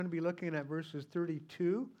We're going to be looking at verses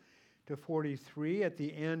 32 to 43 at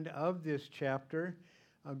the end of this chapter.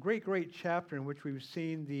 A great chapter in which we've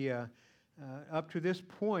seen up to this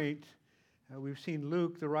point, we've seen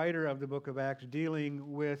Luke, the writer of the book of Acts,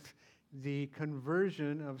 dealing with the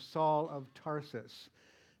conversion of Saul of Tarsus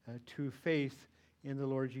to faith in the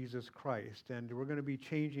Lord Jesus Christ. And we're going to be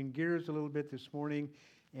changing gears a little bit this morning,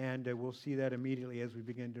 and we'll see that immediately as we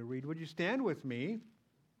begin to read. Would you stand with me?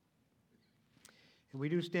 And we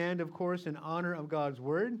do stand, of course, in honor of God's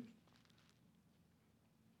Word.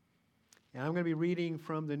 And I'm going to be reading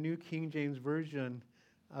from the New King James Version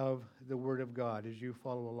of the Word of God as you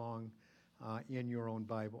follow along in your own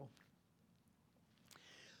Bible.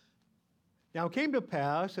 Now it came to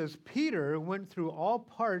pass, as Peter went through all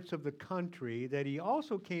parts of the country, that he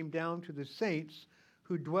also came down to the saints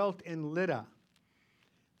who dwelt in Lydda.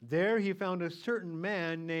 There he found a certain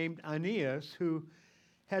man named Aeneas, who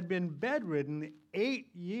had been bedridden 8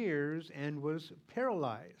 years and was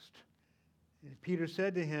paralyzed. And Peter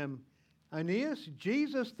said to him, Aeneas,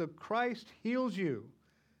 Jesus the Christ heals you.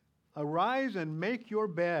 Arise and make your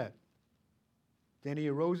bed. Then he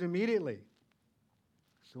arose immediately.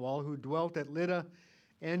 So all who dwelt at Lydda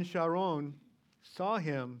and Sharon saw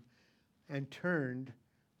him and turned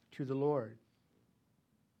to the Lord.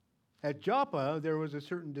 At Joppa there was a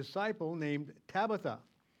certain disciple named Tabitha,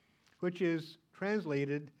 which is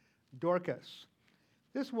translated Dorcas.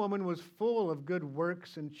 This woman was full of good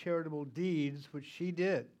works and charitable deeds which she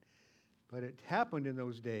did. But it happened in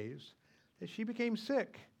those days that she became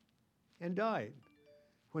sick and died.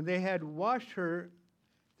 When they had washed her,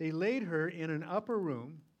 they laid her in an upper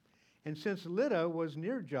room. And since Lydda was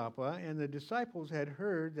near Joppa, and the disciples had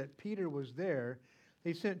heard that Peter was there,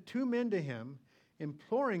 they sent 2 men to him,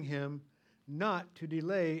 imploring him not to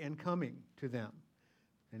delay in coming to them.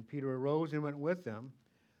 And Peter arose and went with them.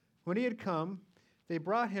 When he had come, they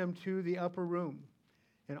brought him to the upper room,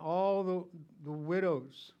 and all the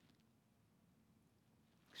widows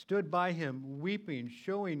stood by him, weeping,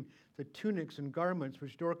 showing the tunics and garments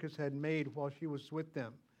which Dorcas had made while she was with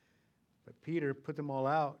them. But Peter put them all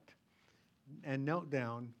out and knelt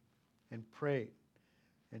down and prayed.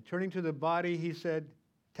 And turning to the body, he said,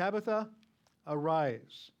 Tabitha,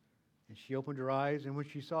 arise. And she opened her eyes, and when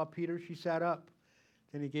she saw Peter, she sat up.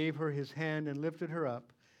 Then he gave her his hand and lifted her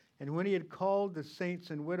up. And when he had called the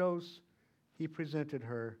saints and widows, he presented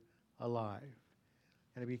her alive.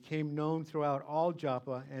 And it became known throughout all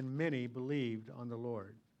Joppa, and many believed on the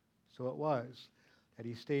Lord. So it was that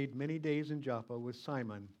he stayed many days in Joppa with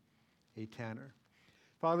Simon, a tanner.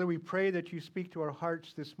 Father, we pray that you speak to our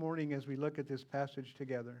hearts this morning as we look at this passage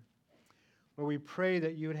together. Lord, we pray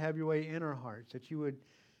that you would have your way in our hearts, that you would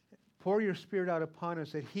pour your Spirit out upon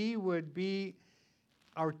us, that he would be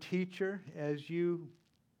our teacher as you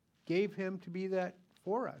gave him to be that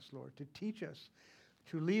for us, Lord, to teach us,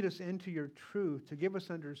 to lead us into your truth, to give us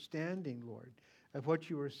understanding, Lord, of what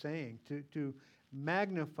you are saying, to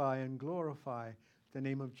magnify and glorify the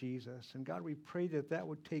name of Jesus. And God, we pray that that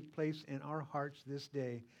would take place in our hearts this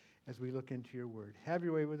day as we look into your word. Have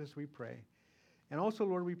your way with us, we pray. And also,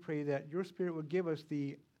 Lord, we pray that your Spirit would give us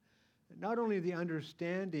not only the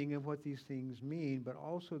understanding of what these things mean, but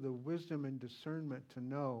also the wisdom and discernment to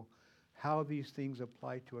know how these things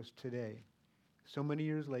apply to us today, so many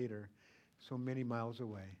years later, so many miles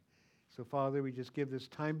away. So, Father, we just give this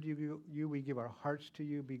time to you. We give our hearts to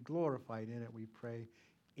you. Be glorified in it, we pray.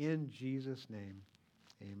 In Jesus' name,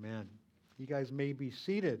 amen. You guys may be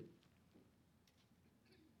seated.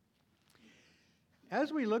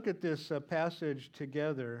 As we look at this passage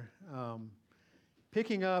together,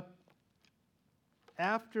 picking up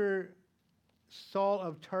after Saul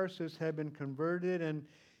of Tarsus had been converted,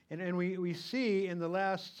 and we see in the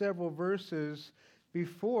last several verses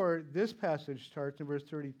before this passage starts in verse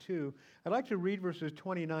 32, I'd like to read verses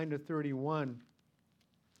 29 to 31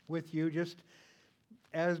 with you, just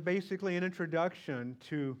as basically an introduction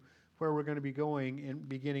to where we're going to be going,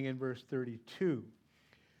 beginning in verse 32.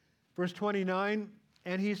 Verse 29,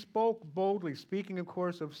 and he spoke boldly, speaking, of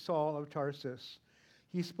course, of Saul of Tarsus.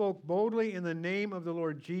 He spoke boldly in the name of the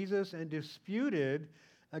Lord Jesus and disputed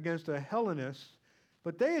against the Hellenists,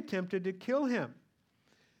 but they attempted to kill him.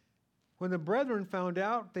 When the brethren found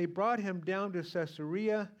out, they brought him down to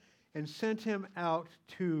Caesarea and sent him out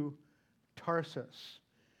to Tarsus.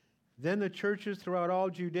 Then the churches throughout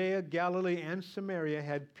all Judea, Galilee, and Samaria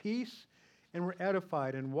had peace and were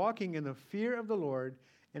edified, and walking in the fear of the Lord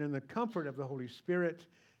and in the comfort of the Holy Spirit,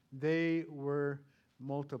 they were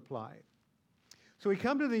multiplied. So we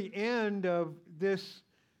come to the end of this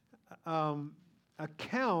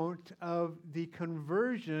account of the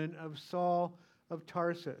conversion of Saul of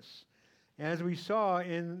Tarsus. As we saw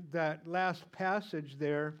in that last passage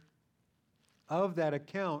there of that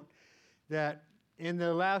account, that in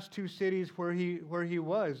the last two cities where he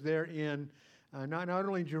was, there in not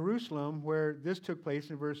only Jerusalem, where this took place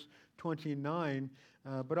in verse 29,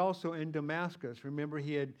 but also in Damascus. Remember,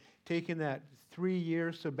 he had taken that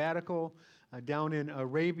 3-year sabbatical down in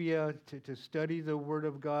Arabia to study the Word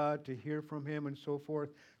of God, to hear from him and so forth,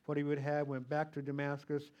 what he would have. Went back to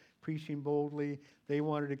Damascus, preaching boldly. They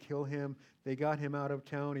wanted to kill him. They got him out of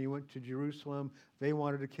town. He went to Jerusalem. They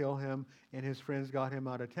wanted to kill him, and his friends got him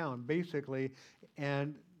out of town, basically.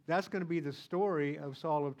 And that's going to be the story of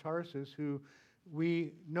Saul of Tarsus, who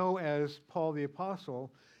we know as Paul the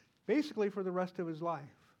Apostle, basically for the rest of his life.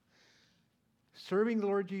 Serving the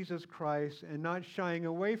Lord Jesus Christ and not shying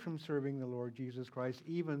away from serving the Lord Jesus Christ,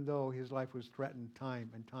 even though his life was threatened time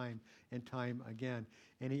and time and time again.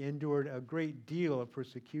 And he endured a great deal of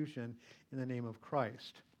persecution in the name of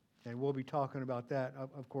Christ. And we'll be talking about that,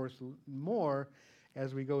 of course, more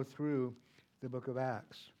as we go through the book of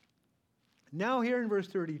Acts. Now here in verse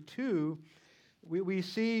 32, we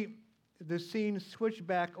see the scene switch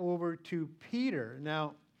back over to Peter.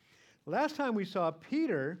 Now, last time we saw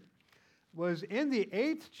Peter was in the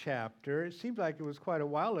 8th chapter. It seems like it was quite a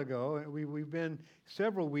while ago. We've been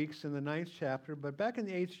several weeks in the 9th chapter, but back in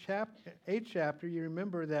the 8th chapter, you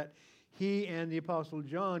remember that he and the Apostle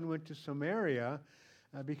John went to Samaria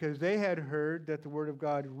because they had heard that the Word of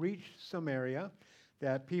God reached Samaria,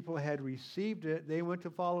 that people had received it. They went to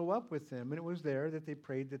follow up with them, and it was there that they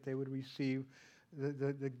prayed that they would receive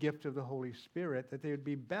the gift of the Holy Spirit, that they would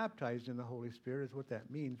be baptized in the Holy Spirit is what that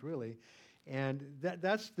means, really. And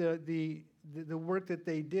that's the work that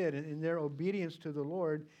they did in their obedience to the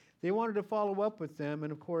Lord. They wanted to follow up with them,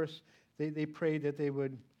 and of course, they prayed that they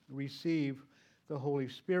would receive the Holy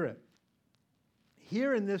Spirit.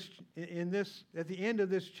 Here in this, at the end of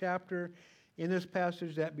this chapter, in this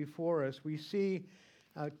passage that before us, we see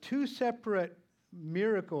two separate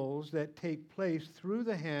miracles that take place through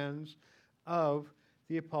the hands of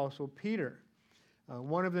the Apostle Peter.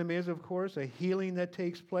 One of them is, of course, a healing that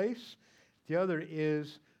takes place. The other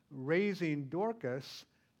is raising Dorcas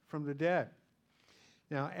from the dead.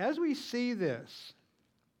 Now, as we see this,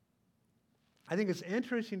 I think it's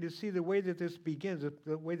interesting to see the way that this begins,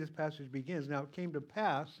 the way this passage begins. Now, it came to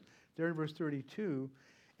pass, there in verse 32,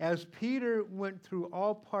 as Peter went through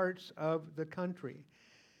all parts of the country.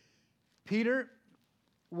 Peter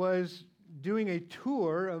was doing a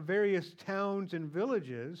tour of various towns and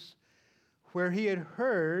villages where he had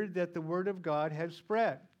heard that the Word of God had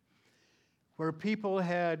spread, where people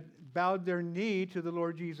had bowed their knee to the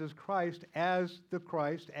Lord Jesus Christ, as the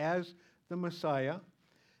Messiah,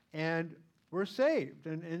 and were saved.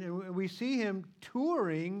 And we see him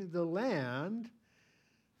touring the land,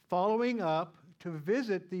 following up to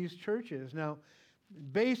visit these churches. Now,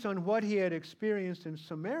 based on what he had experienced in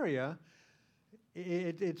Samaria,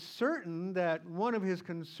 it's certain that one of his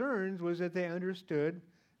concerns was that they understood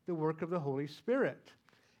the work of the Holy Spirit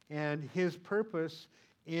and his purpose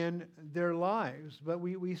in their lives. But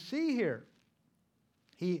we see here,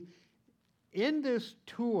 in this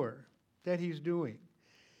tour that he's doing,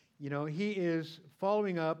 he is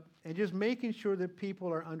following up and just making sure that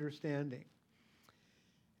people are understanding.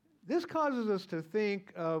 This causes us to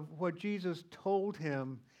think of what Jesus told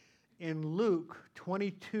him in Luke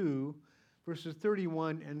 22, verses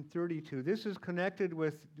 31 and 32. This is connected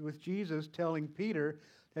with Jesus telling Peter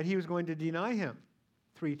that he was going to deny him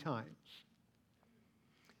 3 times.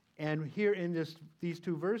 And here in these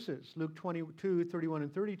two verses, Luke 22, 31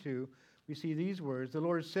 and 32, we see these words. The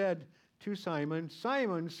Lord said to Simon,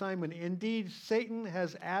 Simon, Simon, indeed Satan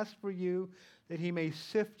has asked for you that he may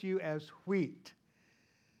sift you as wheat.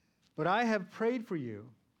 But I have prayed for you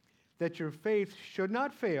that your faith should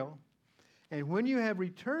not fail, and when you have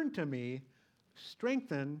returned to me,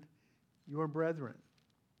 strengthen your brethren.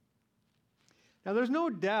 Now, there's no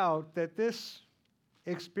doubt that this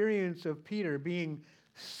experience of Peter being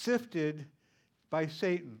sifted by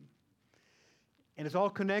Satan, and it's all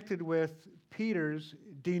connected with Peter's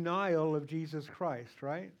denial of Jesus Christ,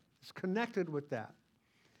 right? It's connected with that.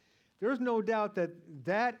 There's no doubt that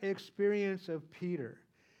that experience of Peter,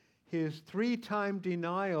 his 3-time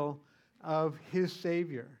denial of his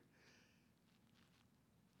Savior,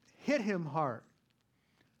 hit him hard,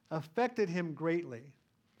 affected him greatly.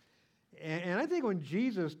 And I think when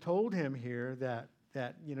Jesus told him here that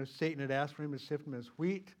Satan had asked for him to sift him as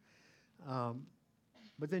wheat,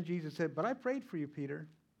 but then Jesus said, but I prayed for you, Peter.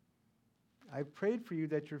 I prayed for you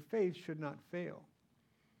that your faith should not fail.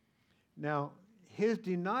 Now, his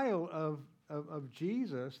denial of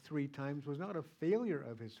Jesus 3 times was not a failure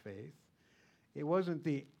of his faith. It wasn't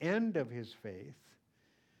the end of his faith,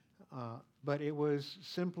 but it was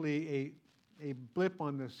simply a blip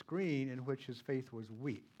on the screen in which his faith was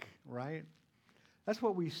weak, right? That's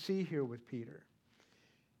what we see here with Peter.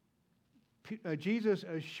 Jesus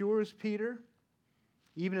assures Peter,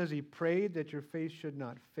 even as he prayed, that your faith should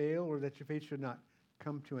not fail or that your faith should not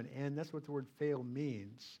come to an end. That's what the word fail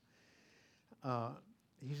means.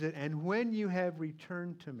 He said, and when you have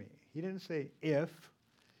returned to me. He didn't say if.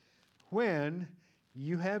 When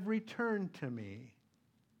you have returned to me.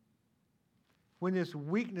 When this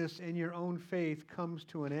weakness in your own faith comes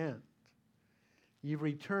to an end. You've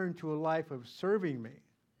returned to a life of serving me.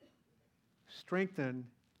 Strengthen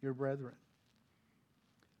your brethren.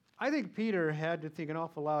 I think Peter had to think an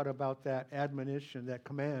awful lot about that admonition, that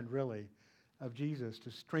command, really, of Jesus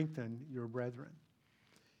to strengthen your brethren.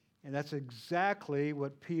 And that's exactly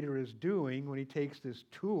what Peter is doing when he takes this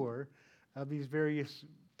tour of these various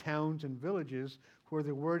towns and villages where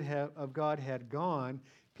the word of God had gone.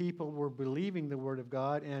 People were believing the word of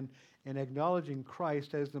God and acknowledging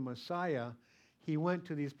Christ as the Messiah. He went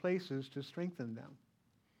to these places to strengthen them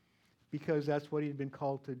because that's what he'd been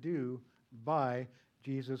called to do by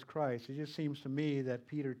Jesus Christ. It just seems to me that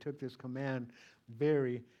Peter took this command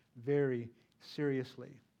very, very seriously.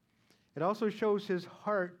 It also shows his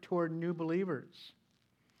heart toward new believers.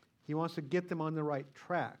 He wants to get them on the right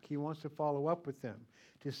track. He wants to follow up with them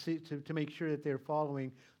to make sure that they're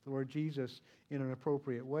following the Lord Jesus in an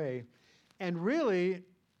appropriate way. And really,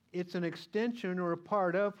 it's an extension or a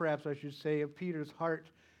part of, perhaps I should say, of Peter's heart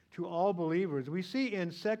to all believers. We see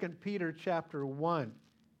in 2 Peter chapter 1,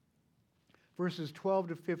 verses 12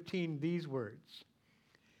 to 15, these words.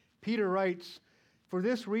 Peter writes, for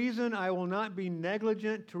this reason I will not be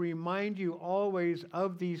negligent to remind you always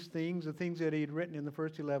of these things, the things that he had written in the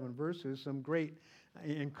first 11 verses, some great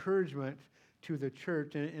encouragement to the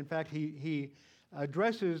church. And in fact, he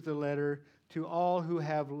addresses the letter to all who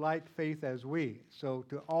have like faith as we, so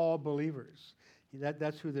to all believers.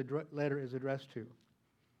 That's who the letter is addressed to.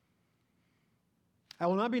 I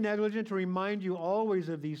will not be negligent to remind you always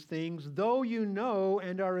of these things, though you know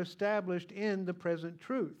and are established in the present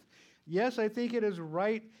truth. Yes, I think it is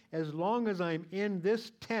right as long as I'm in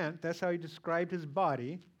this tent, that's how he described his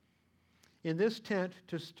body, in this tent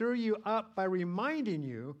to stir you up by reminding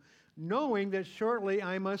you, knowing that shortly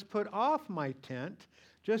I must put off my tent,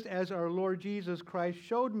 just as our Lord Jesus Christ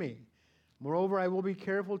showed me. Moreover, I will be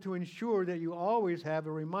careful to ensure that you always have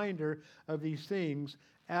a reminder of these things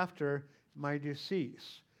after my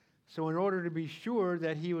decease. So in order to be sure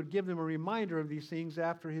that he would give them a reminder of these things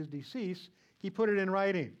after his decease, he put it in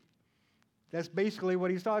writing. That's basically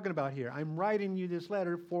what he's talking about here. I'm writing you this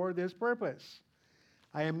letter for this purpose.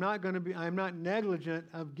 I'm not negligent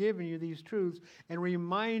of giving you these truths and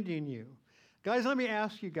reminding you. Guys, let me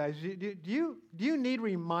ask you guys, do you need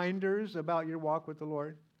reminders about your walk with the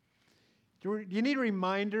Lord? Do you need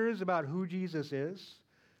reminders about who Jesus is?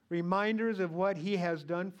 Reminders of what he has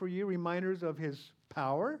done for you? Reminders of his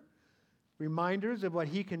power? Reminders of what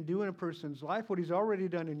he can do in a person's life, what he's already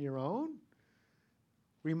done in your own?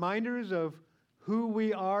 Reminders of who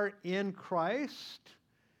we are in Christ?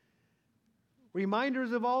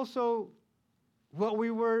 Reminders of also what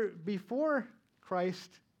we were before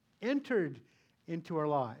Christ entered into our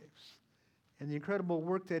lives and the incredible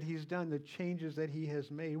work that he's done, the changes that he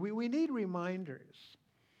has made. We need reminders.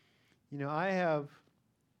 You know, I have,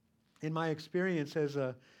 in my experience as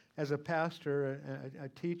a pastor, a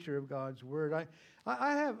teacher of God's Word,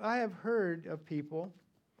 I have heard of people.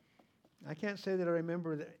 I can't say that I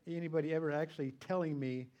remember that anybody ever actually telling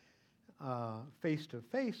me face to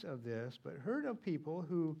face of this, but heard of people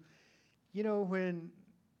who, you know, when,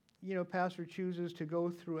 you know, pastor chooses to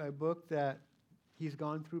go through a book that he's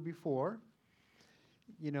gone through before,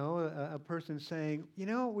 you know, a person saying, you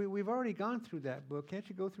know, we've already gone through that book. Can't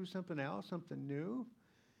you go through something else, something new?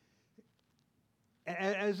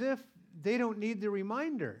 As if they don't need the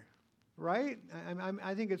reminder, right?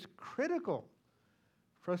 I think it's critical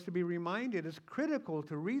for us to be reminded. It's critical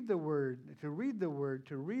to read the Word, to read the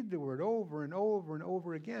Word over and over and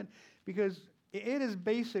over again, because it is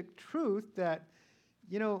basic truth that,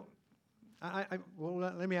 you know,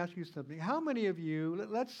 well, let me ask you something. How many of you,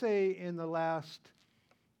 let's say in the last,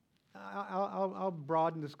 I'll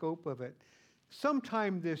broaden the scope of it,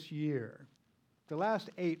 sometime this year, the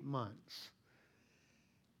last 8 months,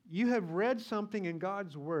 you have read something in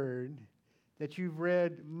God's Word that you've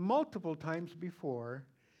read multiple times before,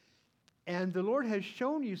 and the Lord has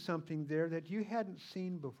shown you something there that you hadn't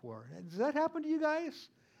seen before. Does that happen to you guys?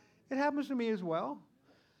 It happens to me as well.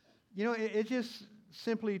 You know, it's just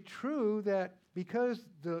simply true that because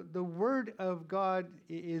the Word of God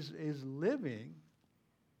is living,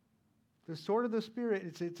 the sword of the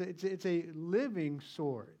Spirit, it's a living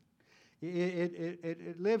sword.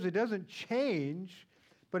 It lives, it doesn't change,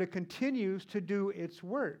 but it continues to do its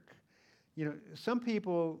work. You know, some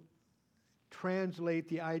people translate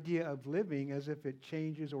the idea of living as if it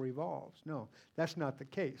changes or evolves. No, that's not the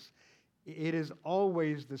case. It is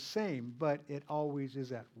always the same, but it always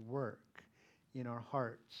is at work in our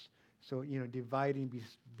hearts. So, you know, dividing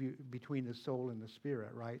between the soul and the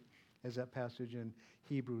spirit, right? As that passage in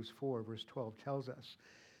Hebrews 4, verse 12 tells us.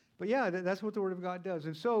 But yeah, that's what the Word of God does.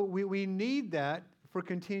 And so we need that for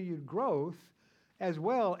continued growth as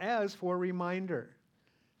well as for reminder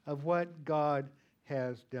of what God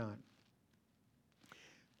has done.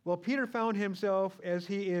 Well, Peter found himself as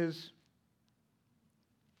he is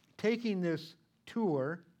taking this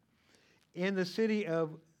tour in the city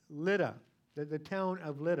of Lydda, the town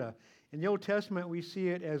of Lydda. In the Old Testament, we see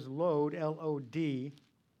it as Lod, L-O-D.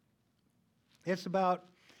 It's about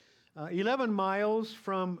 11 miles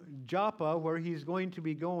from Joppa, where he's going to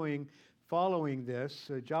be going following this.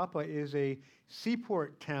 Joppa is a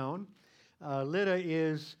seaport town. Lydda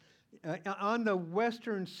is on the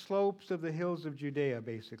western slopes of the hills of Judea,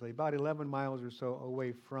 basically, about 11 miles or so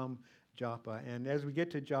away from Joppa. And as we get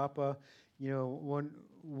to Joppa, you know,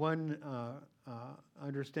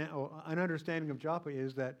 an understanding of Joppa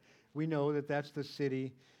is that we know that that's the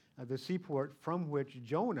city, the seaport from which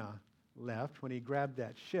Jonah left when he grabbed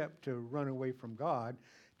that ship to run away from God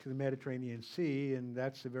to the Mediterranean Sea, and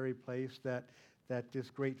that's the very place that this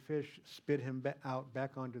great fish spit him out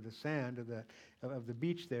back onto the sand of the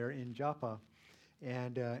beach there in Joppa.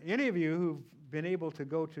 And any of you who've been able to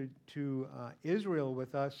go to Israel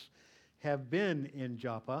with us have been in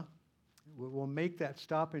Joppa. We'll make that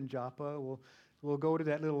stop in Joppa. We'll go to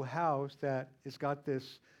that little house that has got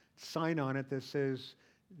this sign on it that says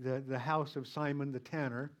the house of Simon the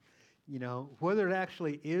Tanner. You know, whether it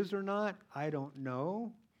actually is or not, I don't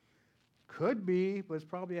know. Could be, but it's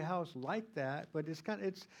probably a house like that. But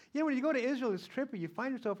when you go to Israel, it's trippy. You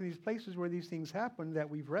find yourself in these places where these things happen that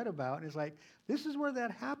we've read about, and it's like, this is where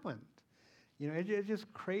that happened. You know, it's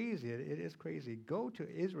just crazy. It is crazy. Go to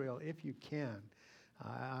Israel if you can.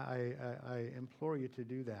 I implore you to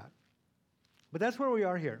do that. But that's where we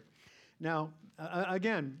are here. Now,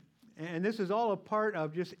 again, and this is all a part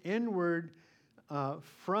of just inward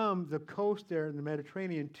from the coast there in the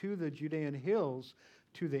Mediterranean to the Judean hills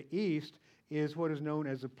to the east is what is known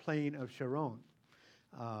as the plain of Sharon.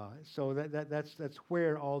 So that's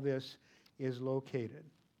where all this is located.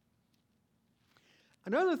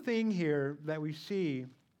 Another thing here that we see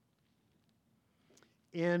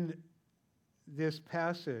in this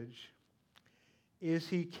passage is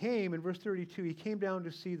he came, in verse 32, he came down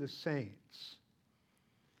to see the saints.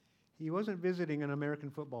 He wasn't visiting an American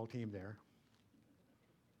football team there.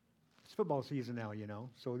 It's football season now, you know,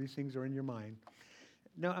 so these things are in your mind.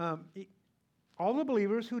 Now, all the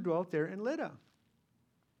believers who dwelt there in Lydda.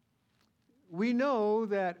 We know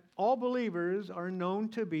that all believers are known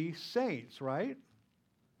to be saints, right?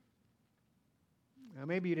 Now,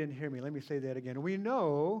 maybe you didn't hear me. Let me say that again. We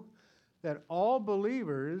know that all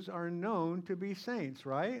believers are known to be saints,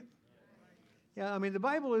 right? Yeah, I mean, the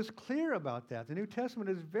Bible is clear about that. The New Testament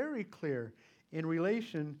is very clear in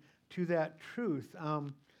relation to that truth.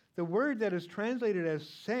 The word that is translated as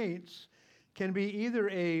saints can be either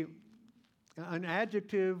an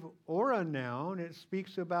adjective or a noun. It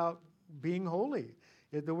speaks about being holy.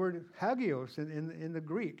 The word hagios in the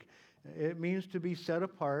Greek, it means to be set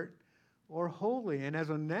apart or holy. And as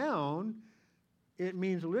a noun, it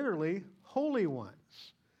means literally holy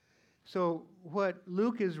ones. So what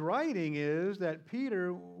Luke is writing is that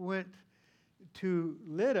Peter went to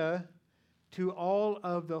Lydda to all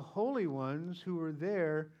of the holy ones who were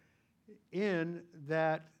there in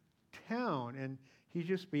that town. And he's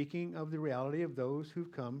just speaking of the reality of those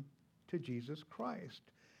who've come to Jesus Christ.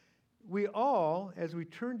 We all, as we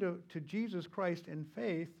turn to Jesus Christ in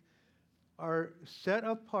faith, are set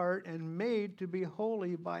apart and made to be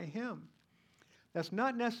holy by him. That's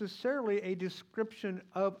not necessarily a description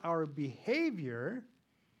of our behavior,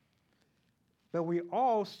 but we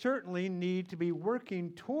all certainly need to be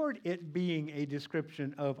working toward it being a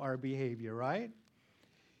description of our behavior, right?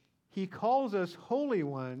 He calls us holy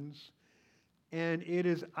ones, and it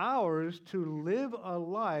is ours to live a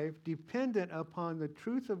life dependent upon the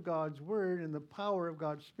truth of God's Word and the power of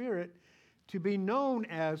God's Spirit to be known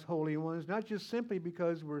as holy ones, not just simply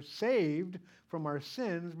because we're saved from our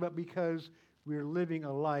sins, but because we're living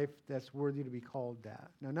a life that's worthy to be called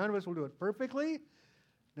that. Now, none of us will do it perfectly.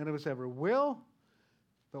 None of us ever will.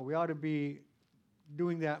 But we ought to be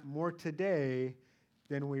doing that more today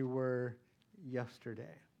than we were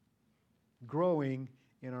yesterday. Growing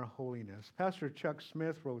in our holiness. Pastor Chuck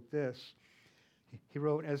Smith wrote this. He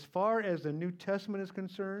wrote, as far as the New Testament is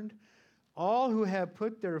concerned, all who have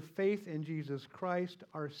put their faith in Jesus Christ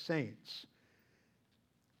are saints.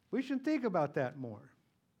 We should think about that more.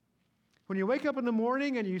 When you wake up in the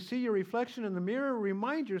morning and you see your reflection in the mirror,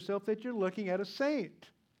 remind yourself that you're looking at a saint.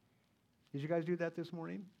 Did you guys do that this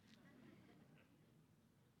morning?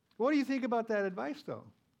 What do you think about that advice, though?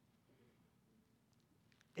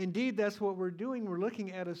 Indeed, that's what we're doing. We're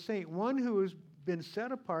looking at a saint, one who has been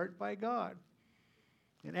set apart by God.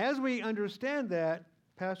 And as we understand that,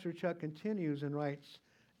 Pastor Chuck continues and writes,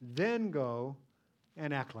 then go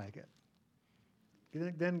and act like it.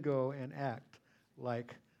 Then go and act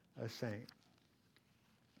like a saint.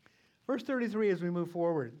 Verse 33, as we move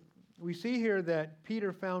forward, we see here that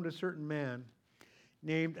Peter found a certain man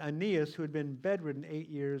named Aeneas who had been bedridden 8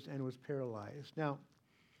 years and was paralyzed. Now,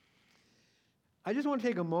 I just want to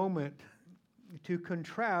take a moment to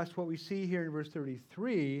contrast what we see here in verse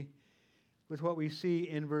 33 with what we see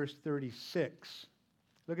in verse 36.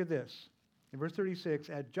 Look at this. In verse 36,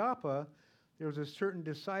 at Joppa, there was a certain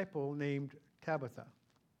disciple named Tabitha.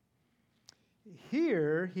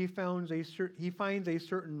 Here, he finds a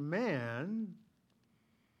certain man,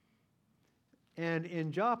 and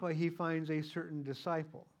in Joppa, he finds a certain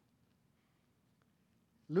disciple.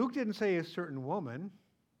 Luke didn't say a certain woman,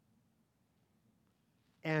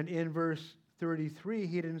 and in verse 33,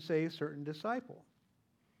 he didn't say a certain disciple.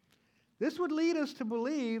 This would lead us to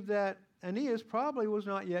believe that Aeneas probably was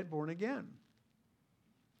not yet born again.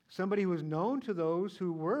 Somebody who was known to those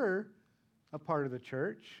who were a part of the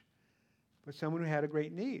church, but someone who had a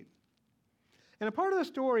great need. And a part of the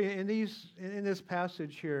story in this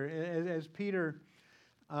passage here, as Peter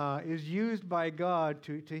is used by God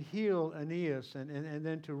to heal Aeneas and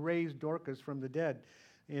then to raise Dorcas from the dead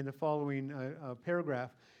in the following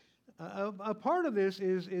paragraph, a part of this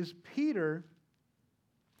is Peter,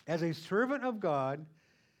 as a servant of God,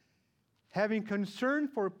 having concern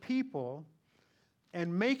for people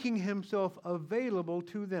and making himself available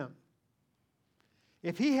to them.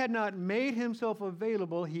 If he had not made himself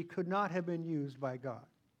available, he could not have been used by God.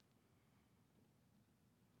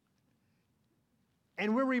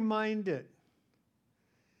 And we're reminded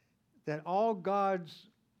that all God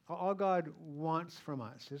wants from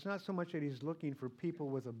us, it's not so much that he's looking for people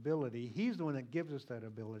with ability. He's the one that gives us that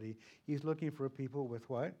ability. He's looking for people with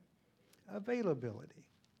what? Availability.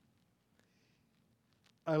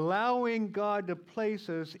 Allowing God to place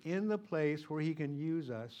us in the place where he can use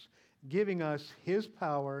us, giving us his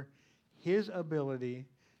power, his ability,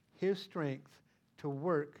 his strength to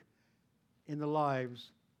work in the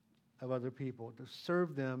lives of other people, to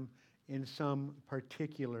serve them in some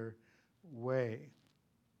particular way.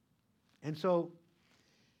 And so,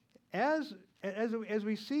 as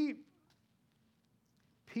we see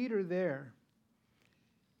Peter there,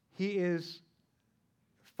 he is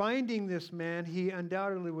finding this man. He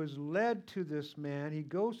undoubtedly was led to this man. He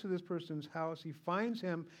goes to this person's house. He finds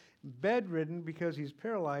him bedridden because he's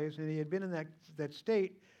paralyzed, and he had been in that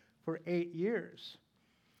state for 8 years.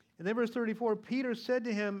 And then verse 34, Peter said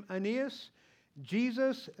to him, Aeneas,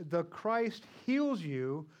 Jesus the Christ heals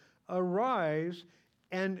you. Arise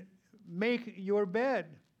and make your bed.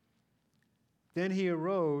 Then he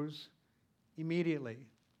arose immediately.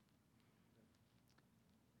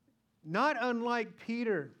 Not unlike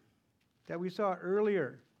Peter that we saw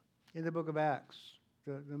earlier in the book of Acts,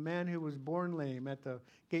 the man who was born lame at the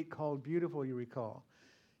gate called Beautiful, you recall.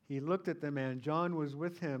 He looked at the man. John was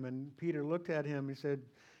with him, and Peter looked at him. He said,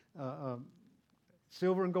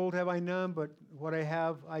 silver and gold have I none, but what I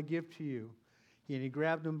have I give to you. And he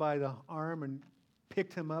grabbed him by the arm and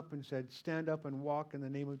picked him up and said, stand up and walk in the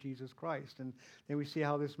name of Jesus Christ. And then we see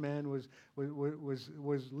how this man was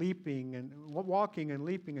leaping and walking and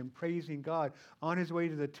leaping and praising God on his way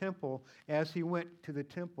to the temple as he went to the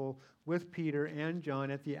temple with Peter and John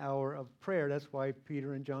at the hour of prayer. That's why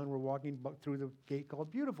Peter and John were walking through the gate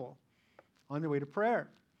called Beautiful on their way to prayer.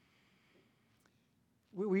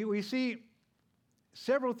 We see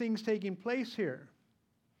several things taking place here.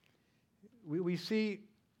 We see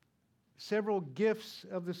several gifts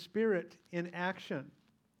of the Spirit in action,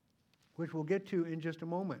 which we'll get to in just a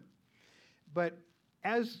moment. But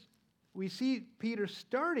as we see Peter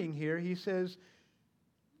starting here, he says,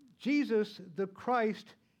 Jesus the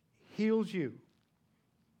Christ heals you.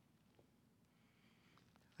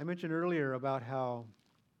 I mentioned earlier about how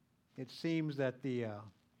it seems that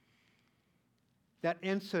that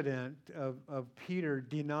incident of Peter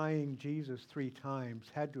denying Jesus 3 times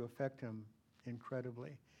had to affect him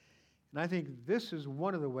incredibly. And I think this is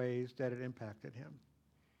one of the ways that it impacted him.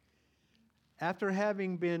 After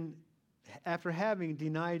having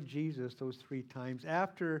denied Jesus those 3 times,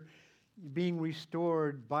 after being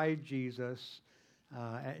restored by Jesus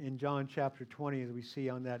in John chapter 20, as we see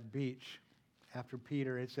on that beach, after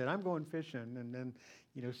Peter had said, I'm going fishing, and then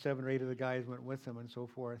 7 or 8 of the guys went with him and so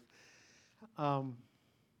forth. I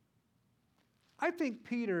think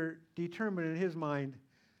Peter determined in his mind,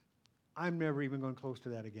 I'm never even going close to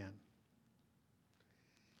that again.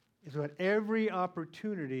 So at every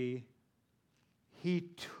opportunity, he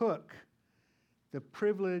took the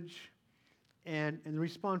privilege and the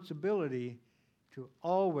responsibility to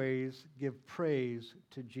always give praise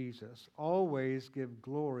to Jesus, always give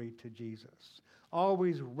glory to Jesus,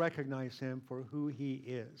 always recognize him for who he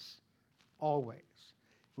is, always.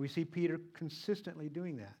 We see Peter consistently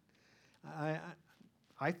doing that.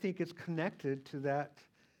 I think it's connected to that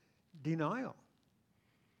denial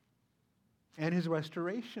and his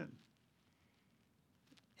restoration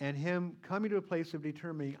and him coming to a place of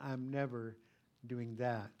determining, I'm never doing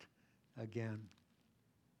that again.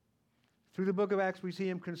 Through the book of Acts, we see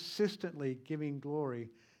him consistently giving glory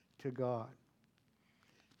to God.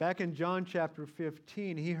 Back in John chapter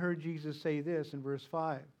 15, he heard Jesus say this in verse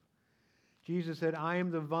 5. Jesus said, I am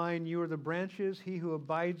the vine, you are the branches. He who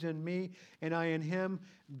abides in me and I in him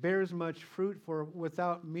bears much fruit, for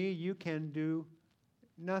without me you can do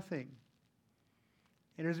nothing.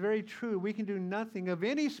 And it's very true. We can do nothing of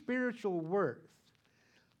any spiritual worth.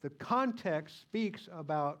 The context speaks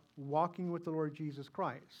about walking with the Lord Jesus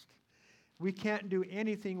Christ. We can't do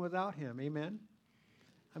anything without him. Amen?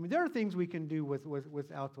 I mean, there are things we can do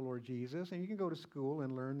without the Lord Jesus, and you can go to school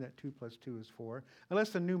and learn that 2 + 2 is 4.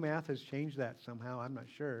 Unless the new math has changed that somehow, I'm not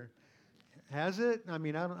sure. Has it? I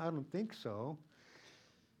mean, I don't think so.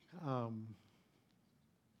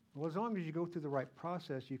 Well, as long as you go through the right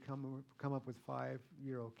process, you come up with 5,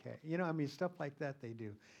 you're okay. I mean, stuff like that they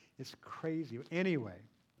do. It's crazy. Anyway,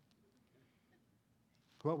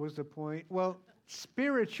 what was the point? Well,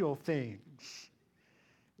 spiritual things,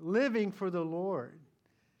 living for the Lord,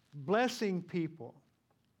 blessing people.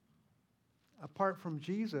 Apart from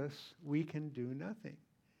Jesus, we can do nothing.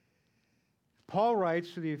 Paul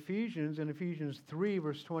writes to the Ephesians in Ephesians 3,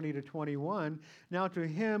 verse 20 to 21, now to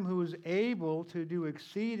him who is able to do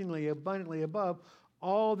exceedingly abundantly above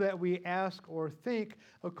all that we ask or think,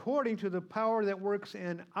 according to the power that works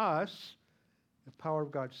in us, the power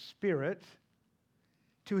of God's Spirit,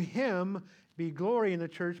 to him be glory in the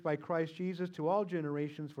church by Christ Jesus to all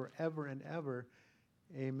generations forever and ever.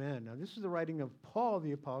 Amen. Now, this is the writing of Paul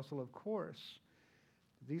the apostle, of course.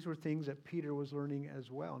 These were things that Peter was learning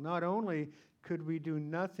as well. Not only could we do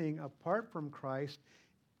nothing apart from Christ,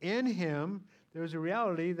 in him, there's a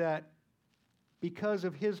reality that because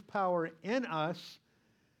of his power in us,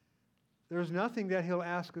 there's nothing that he'll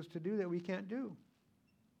ask us to do that we can't do.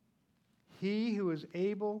 He who is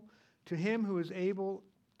able, to him who is able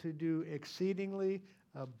to do exceedingly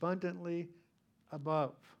abundantly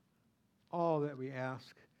above all that we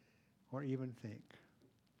ask or even think.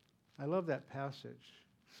 I love that passage,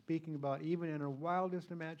 speaking about even in our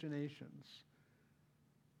wildest imaginations,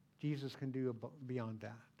 Jesus can do beyond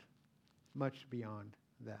that, much beyond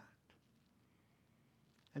that.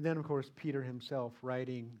 And then, of course, Peter himself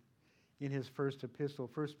writing in his first epistle,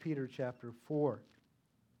 1 Peter chapter 4,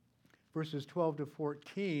 verses 12 to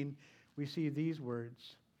 14, we see these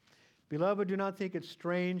words. Beloved, do not think it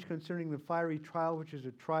strange concerning the fiery trial which is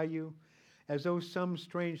to try you, as though some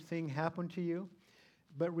strange thing happened to you,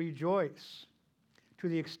 but rejoice to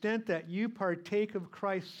the extent that you partake of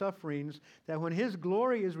Christ's sufferings, that when his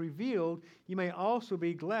glory is revealed, you may also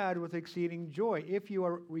be glad with exceeding joy. If you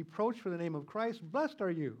are reproached for the name of Christ, blessed are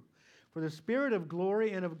you. For the Spirit of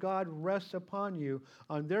glory and of God rests upon you.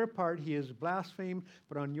 On their part he is blasphemed,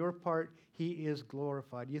 but on your part he is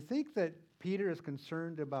glorified. You think that Peter is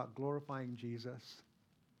concerned about glorifying Jesus?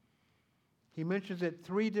 He mentions it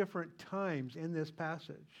 3 different times in this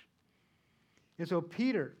passage. And so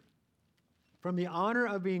Peter, from the honor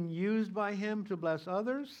of being used by him to bless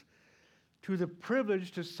others, to the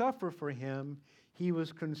privilege to suffer for him, he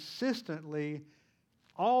was consistently,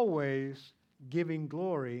 always giving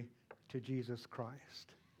glory to Jesus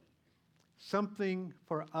Christ. Something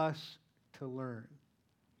for us to learn.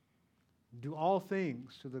 Do all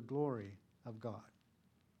things to the glory of God.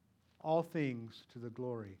 All things to the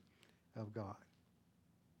glory of God.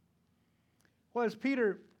 Well, as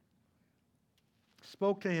Peter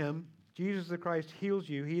spoke to him, Jesus the Christ heals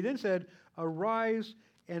you. He then said, arise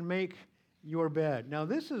and make your bed. Now,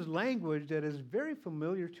 this is language that is very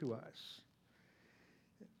familiar to us.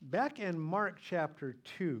 Back in Mark chapter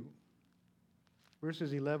 2,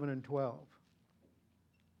 verses 11 and 12.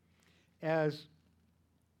 As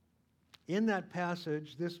in that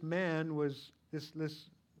passage, this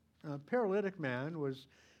paralytic man was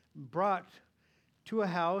brought to a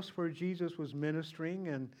house where Jesus was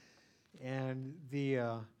ministering, and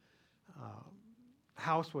the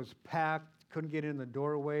house was packed, couldn't get in the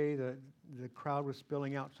doorway, the crowd was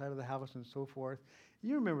spilling outside of the house and so forth.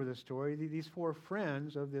 You remember the story. These four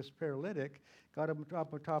friends of this paralytic got up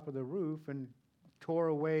on top of the roof and tore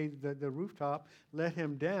away the rooftop, let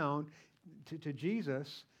him down to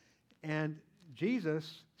Jesus, and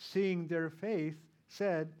Jesus, seeing their faith,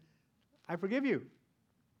 said, I forgive you.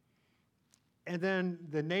 And then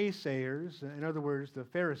the naysayers, in other words, the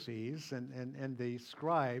Pharisees and the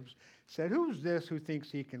scribes, said, who's this who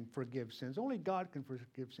thinks he can forgive sins? Only God can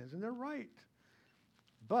forgive sins. And they're right.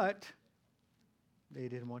 But they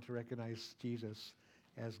didn't want to recognize Jesus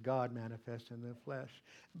as God manifest in the flesh.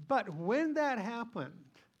 But when that happened,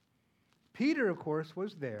 Peter, of course,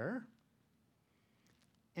 was there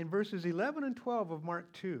in verses 11 and 12 of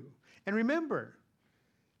Mark 2. And remember,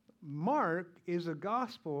 Mark is a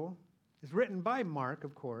gospel. It's written by Mark,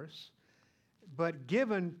 of course, but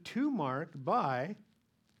given to Mark by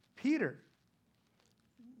Peter.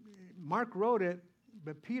 Mark wrote it,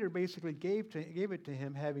 but Peter basically gave it to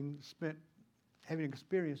him, having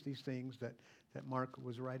experienced these things that Mark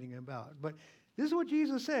was writing about. But this is what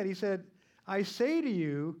Jesus said. He said, I say to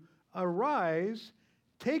you, arise,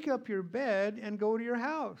 take up your bed, and go to your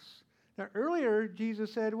house. Now, earlier,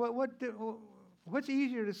 Jesus said, what's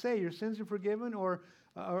easier to say, your sins are forgiven, or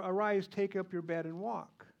arise, take up your bed, and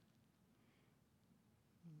walk?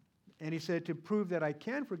 And he said, to prove that I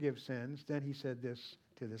can forgive sins, then he said this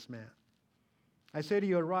to this man. I say to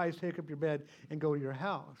you, arise, take up your bed, and go to your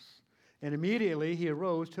house. And immediately he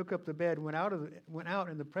arose, took up the bed, went out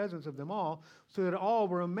in the presence of them all, so that all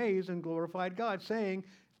were amazed and glorified God, saying,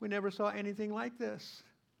 we never saw anything like this.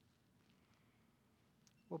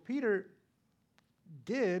 Well, Peter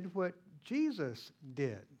did what Jesus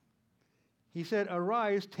did. He said,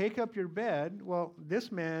 arise, take up your bed. Well,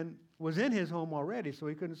 this man was in his home already, so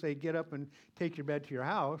he couldn't say, get up and take your bed to your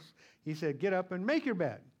house. He said, get up and make your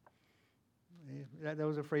bed. That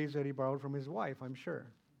was a phrase that he borrowed from his wife, I'm sure,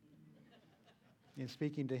 in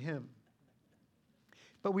speaking to him.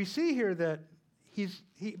 But we see here that he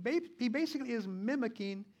basically is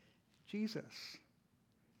mimicking Jesus.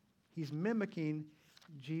 He's mimicking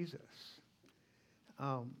Jesus.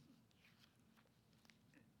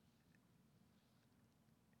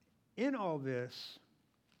 In all this,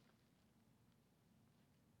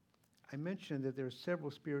 I mentioned that there are several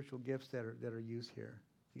spiritual gifts that are used here.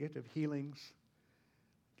 The gift of healings,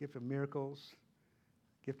 gift of miracles,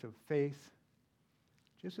 gift of faith.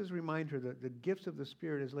 Just as a reminder, the gifts of the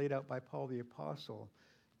Spirit is laid out by Paul the Apostle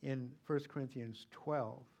in 1 Corinthians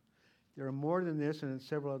 12. There are more than this and in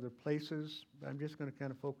several other places, but I'm just going to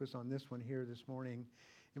kind of focus on this one here this morning.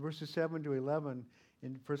 In verses 7 to 11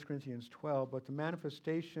 in 1 Corinthians 12, but the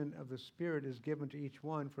manifestation of the Spirit is given to each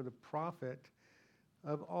one for the profit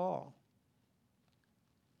of all.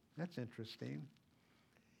 That's interesting.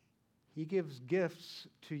 He gives gifts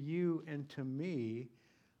to you and to me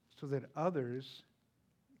so that others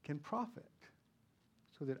can profit,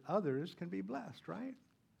 so that others can be blessed, right?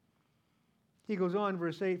 He goes on,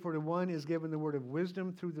 verse 8, for to one is given the word of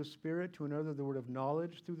wisdom through the Spirit, to another the word of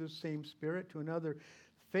knowledge through the same Spirit, to another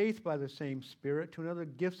faith by the same Spirit, to another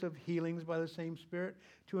gifts of healings by the same Spirit,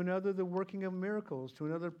 to another the working of miracles, to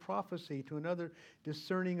another prophecy, to another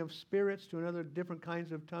discerning of spirits, to another different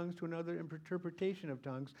kinds of tongues, to another interpretation of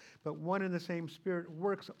tongues. But one and the same Spirit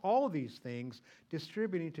works all these things,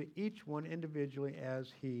 distributing to each one individually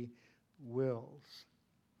as he wills.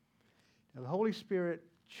 Now the Holy Spirit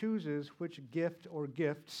chooses which gift or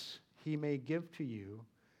gifts he may give to you,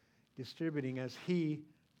 distributing as he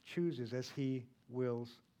chooses, as he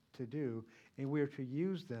wills to do. And we are to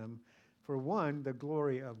use them for one, the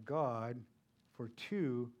glory of God, for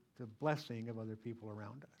two, the blessing of other people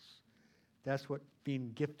around us. That's what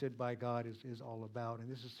being gifted by God is all about. And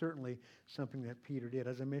this is certainly something that Peter did.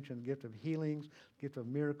 As I mentioned, the gift of healings, gift of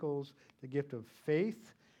miracles, the gift of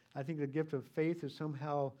faith. I think the gift of faith is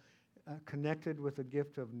somehow connected with the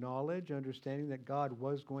gift of knowledge, understanding that God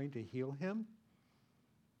was going to heal him.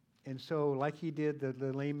 And so, like he did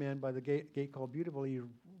the lame man by the gate called Beautiful, he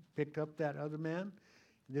picked up that other man.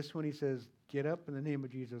 This one he says, get up in the name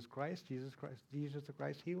of Jesus Christ. Jesus the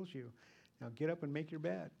Christ heals you. Now get up and make your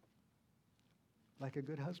bed. Like a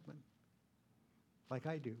good husband. Like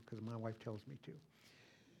I do, because my wife tells me to.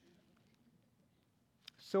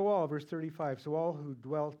 So all, verse 35, so all who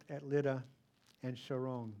dwelt at Lydda and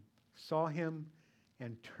Sharon saw him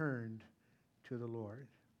and turned to the Lord.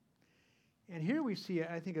 And here we see,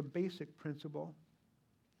 I think, a basic principle.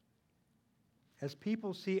 As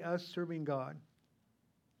people see us serving God,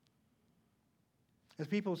 as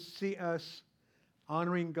people see us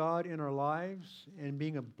honoring God in our lives and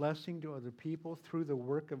being a blessing to other people through the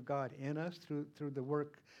work of God in us, through the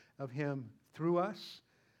work of Him through us,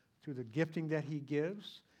 through the gifting that He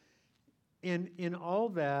gives, in all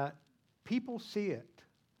that, people see it.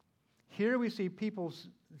 Here we see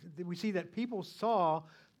that people saw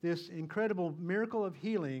this incredible miracle of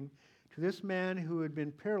healing to this man who had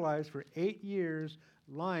been paralyzed for 8 years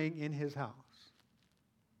lying in his house.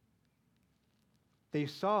 They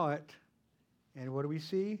saw it, and what do we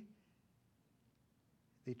see?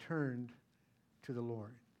 They turned to the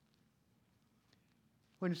Lord.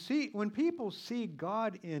 When people see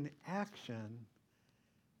God in action,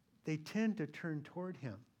 they tend to turn toward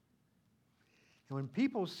Him. And when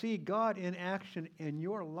people see God in action in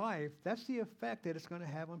your life, that's the effect that it's going to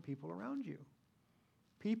have on people around you.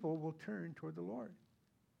 People will turn toward the Lord.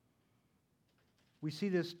 We see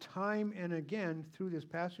this time and again through this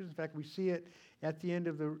passage. In fact, we see it at the end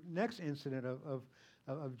of the next incident of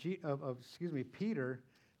Peter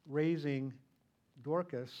raising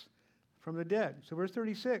Dorcas from the dead. So verse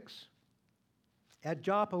 36. At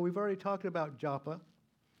Joppa, we've already talked about Joppa.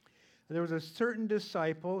 There was a certain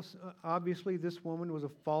disciple, obviously this woman was a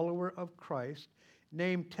follower of Christ,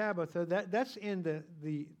 named Tabitha. That's in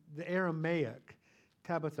the Aramaic,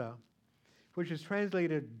 Tabitha, which is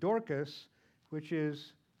translated Dorcas, which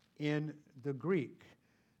is in the Greek.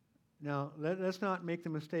 Now, let's not make the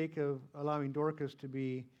mistake of allowing Dorcas to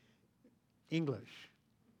be English.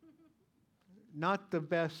 Not the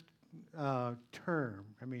best term.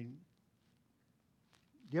 I mean,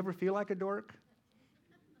 do you ever feel like a dork?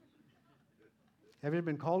 Have you ever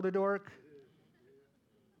been called a dork?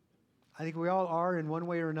 I think we all are in one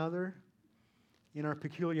way or another in our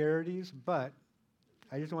peculiarities, but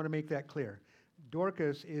I just want to make that clear.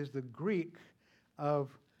 Dorcas is the Greek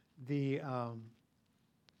of the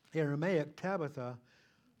Aramaic Tabitha,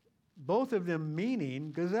 both of them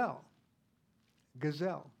meaning gazelle.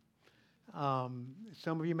 Gazelle.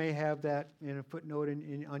 Some of you may have that in a footnote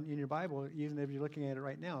in your Bible, even if you're looking at it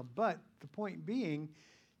right now. But the point being,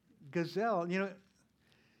 gazelle,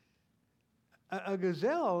 a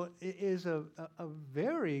gazelle is a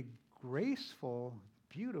very graceful,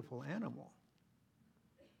 beautiful animal.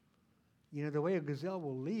 The way a gazelle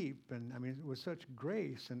will leap, and with such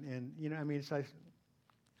grace, it's like,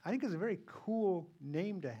 I think it's a very cool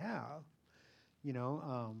name to have,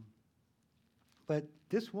 but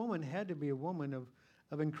this woman had to be a woman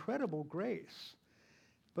of incredible grace.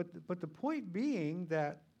 But the point being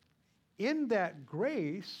that in that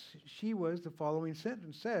grace, she was, the following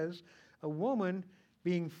sentence says, a woman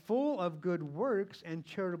being full of good works and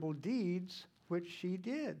charitable deeds, which she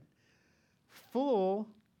did. Full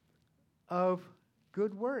of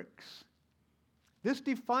good works. This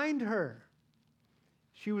defined her.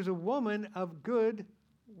 She was a woman of good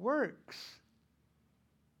works.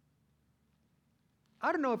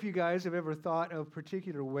 I don't know if you guys have ever thought of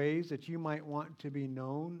particular ways that you might want to be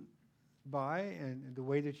known by and the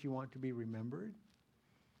way that you want to be remembered,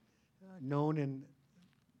 known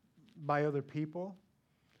by other people.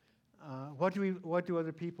 What do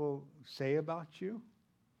other people say about you?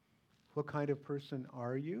 What kind of person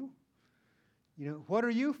are you? What are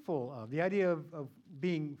you full of? The idea of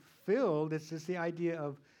being filled, it's just the idea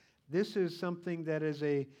of this is something that is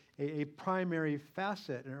a primary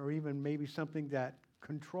facet, or even maybe something that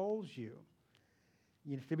controls you.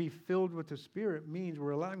 To be filled with the Spirit means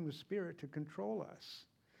we're allowing the Spirit to control us.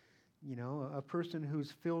 A person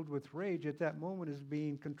who's filled with rage at that moment is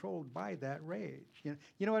being controlled by that rage. You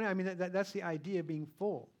know what I mean? That's the idea of being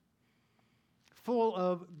full. Full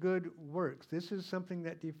of good works. This is something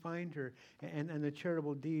that defined her, and the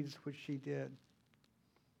charitable deeds which she did.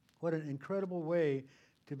 What an incredible way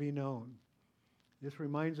to be known. This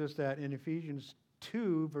reminds us that in Ephesians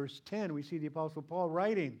 2, verse 10, we see the Apostle Paul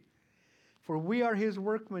writing, "For we are His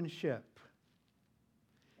workmanship,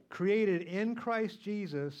 created in Christ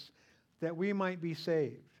Jesus, that we might be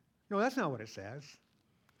saved." No, that's not what it says.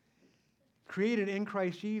 Created in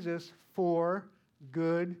Christ Jesus for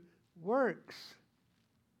good works,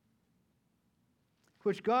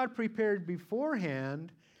 which God prepared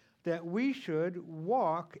beforehand that we should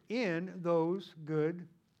walk in those good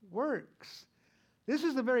works. This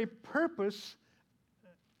is the very purpose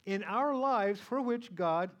in our lives for which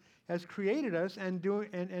God has created us and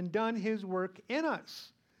done His work in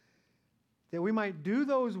us, that we might do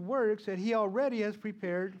those works that He already has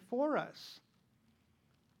prepared for us.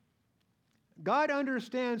 God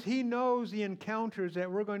understands. He knows the encounters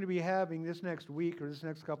that we're going to be having this next week or this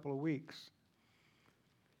next couple of weeks.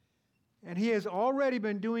 And He has already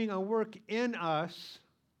been doing a work in us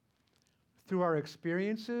through our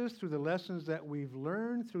experiences, through the lessons that we've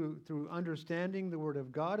learned, through understanding the Word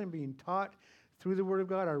of God and being taught through the Word of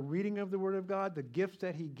God, our reading of the Word of God, the gifts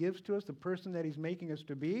that He gives to us, the person that He's making us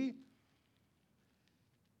to be,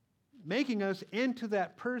 making us into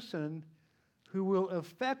that person who will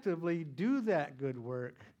effectively do that good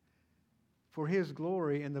work for His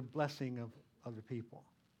glory and the blessing of other people.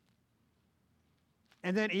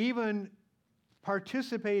 And then even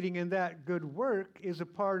participating in that good work is a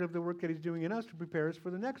part of the work that He's doing in us to prepare us for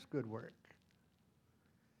the next good work.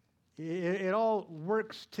 It all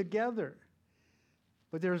works together.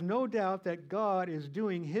 But there's no doubt that God is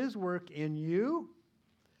doing His work in you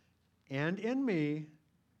and in me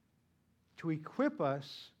to equip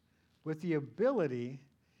us with the ability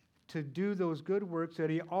to do those good works that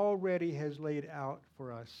He already has laid out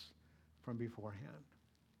for us from beforehand.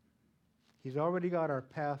 He's already got our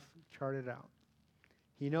path charted out.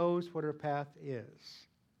 He knows what our path is.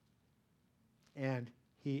 And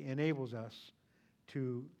He enables us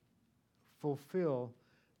to fulfill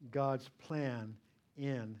God's plan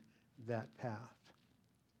in that path.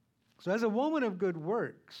 So as a woman of good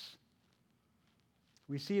works,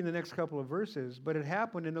 we see in the next couple of verses, but it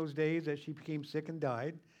happened in those days that she became sick and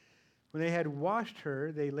died. When they had washed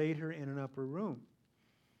her, they laid her in an upper room.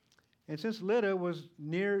 And since Lydda was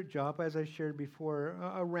near Joppa, as I shared before,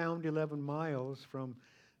 around 11 miles from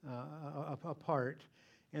apart,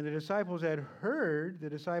 and the disciples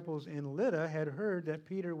in Lydda had heard that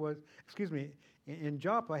Peter was, in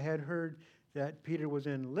Joppa had heard that Peter was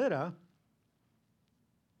in Lydda,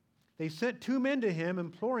 they sent 2 men to him,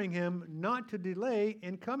 imploring him not to delay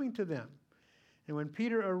in coming to them. And when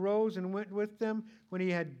Peter arose and went with them, when he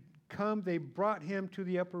had come, they brought him to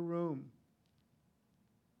the upper room.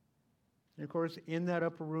 And of course, in that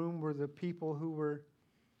upper room were the people who were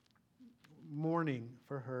mourning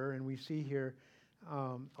for her. And we see here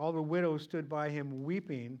all the widows stood by him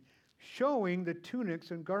weeping, showing the tunics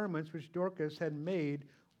and garments which Dorcas had made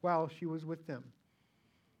while she was with them.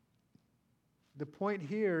 The point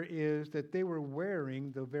here is that they were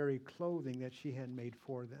wearing the very clothing that she had made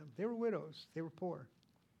for them. They were widows. They were poor.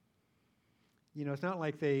 You know, it's not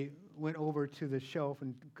like they went over to the shelf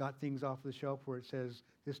and got things off the shelf where it says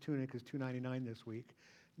this tunic is $2.99 this week.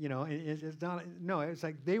 You know, it's not. No, it's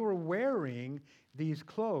like they were wearing these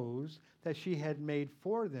clothes that she had made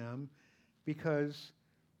for them because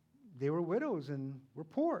they were widows and were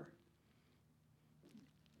poor.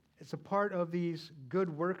 It's a part of these good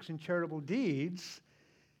works and charitable deeds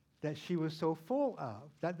that she was so full of.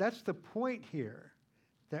 That's the point here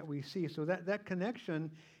that we see. So that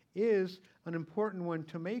connection is an important one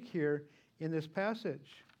to make here in this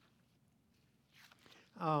passage.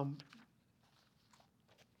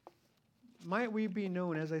 Might we be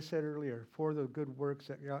known, as I said earlier, for the good works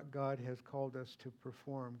that God has called us to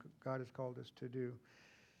perform, God has called us to do.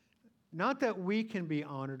 Not that we can be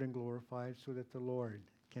honored and glorified so that the Lord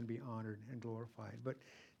can be honored and glorified. But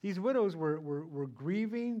these widows were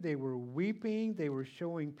grieving, they were weeping, they were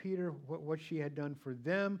showing Peter what she had done for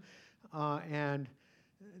them, and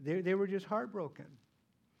they were just heartbroken.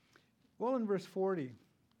 Well, in verse 40,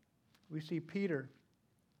 we see Peter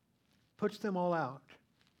puts them all out,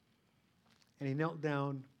 and he knelt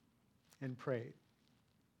down and prayed.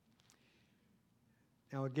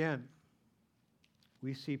 Now again,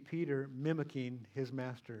 we see Peter mimicking his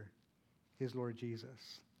master, his Lord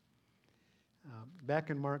Jesus.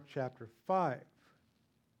 Back in Mark chapter 5,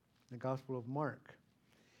 the Gospel of Mark,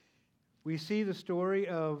 we see the story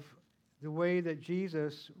of the way that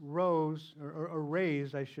Jesus raised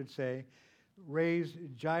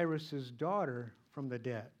Jairus' daughter from the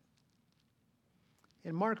dead.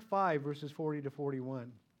 In Mark 5, verses 40 to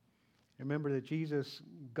 41, remember that Jesus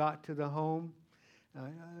got to the home.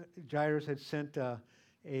 Jairus had sent a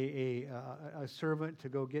servant to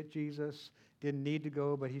go get Jesus. Didn't need to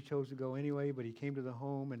go, but he chose to go anyway. But he came to the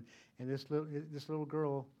home, and this little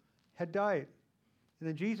girl had died. And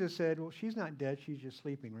then Jesus said, well, she's not dead, she's just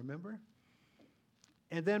sleeping, remember?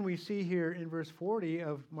 And then we see here in verse 40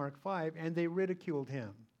 of Mark 5, and they ridiculed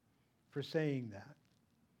him for saying that.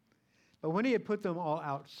 But when he had put them all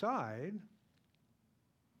outside,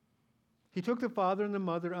 he took the father and the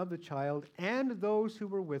mother of the child and those who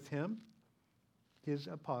were with him, his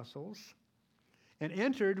apostles, and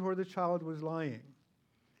entered where the child was lying.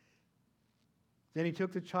 Then he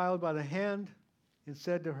took the child by the hand and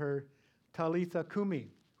said to her, Talitha Kumi,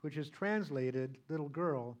 which is translated, little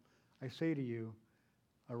girl, I say to you,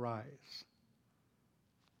 arise.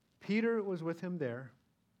 Peter was with him there,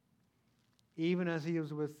 even as he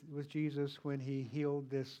was with Jesus when he healed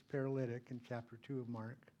this paralytic in chapter 2 of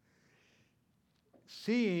Mark.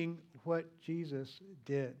 Seeing what Jesus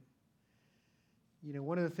did. You know,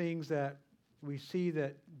 one of the things that we see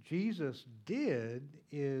that Jesus did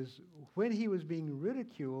is when he was being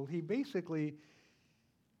ridiculed, he basically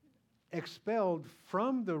expelled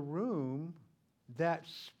from the room that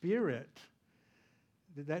spirit,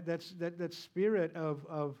 that spirit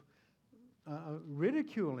of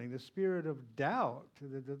ridiculing, the spirit of doubt,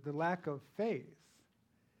 the lack of faith.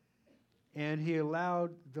 And he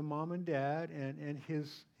allowed the mom and dad and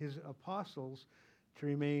his apostles to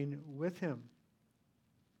remain with him.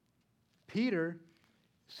 Peter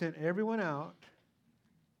sent everyone out.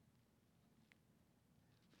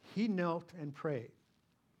 He knelt and prayed.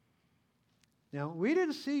 Now, we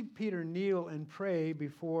didn't see Peter kneel and pray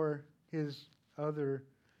before his other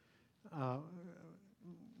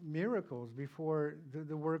miracles, before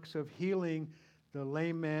the works of healing the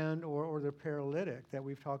lame man or the paralytic that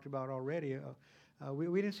we've talked about already.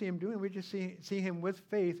 We didn't see him doing it. We just see him with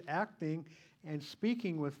faith, acting and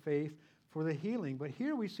speaking with faith for the healing. But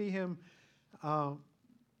here we see him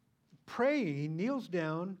praying. He kneels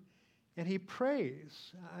down and he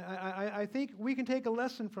prays. I think we can take a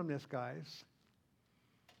lesson from this, guys.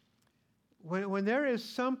 When there is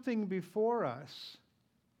something before us,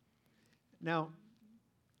 now,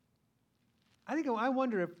 I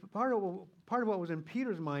wonder if part of what was in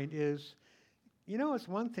Peter's mind is, you know, it's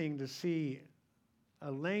one thing to see a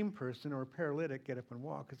lame person or a paralytic get up and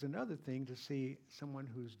walk. It's another thing to see someone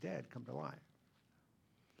who's dead come to life.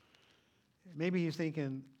 Maybe he's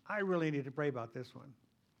thinking, I really need to pray about this one.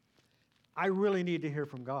 I really need to hear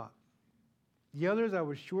from God. The others, I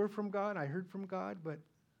was sure from God, I heard from God, but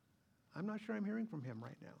I'm not sure I'm hearing from him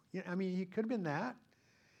right now. Yeah, I mean, he could have been that.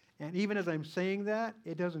 And even as I'm saying that,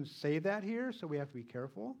 it doesn't say that here, so we have to be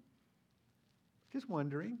careful. Just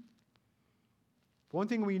wondering. One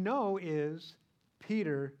thing we know is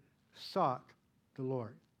Peter sought the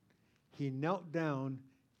Lord. He knelt down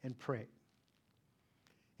and prayed.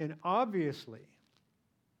 And obviously,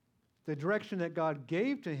 the direction that God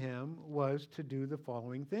gave to him was to do the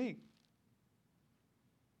following thing.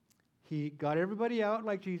 He got everybody out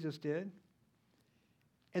like Jesus did.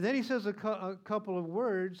 And then he says a couple of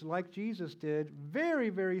words like Jesus did, very,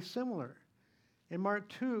 very similar. In Mark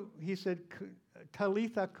 2, he said,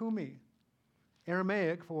 Talitha kumi,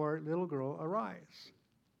 Aramaic for little girl, arise.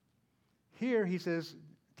 Here he says,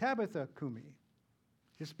 Tabitha kumi,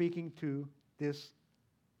 just speaking to this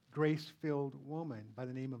grace-filled woman by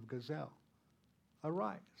the name of Gazelle,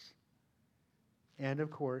 arise. And of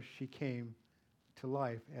course, she came to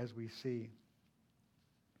life as we see.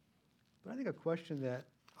 But I think a question that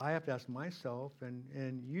I have to ask myself,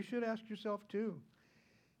 and you should ask yourself too,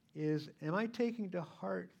 is, am I taking to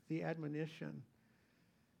heart the admonition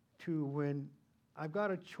to when I've got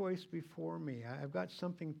a choice before me, I've got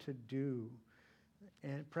something to do,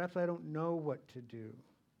 and perhaps I don't know what to do?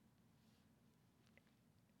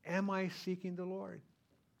 Am I seeking the Lord?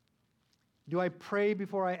 Do I pray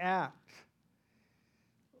before I act?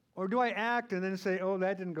 Or do I act and then say, oh,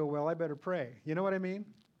 that didn't go well, I better pray? You know what I mean?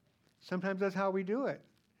 Sometimes that's how we do it.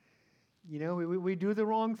 You know, we do the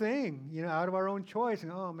wrong thing, you know, out of our own choice.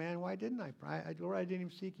 And, oh, man, why didn't I pray? Lord, I didn't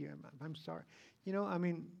even seek you. I'm sorry. You know, I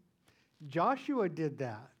mean, Joshua did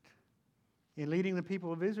that in leading the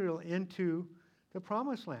people of Israel into the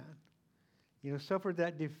promised land. You know, suffered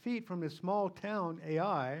that defeat from this small town,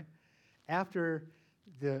 Ai, after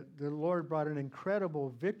the Lord brought an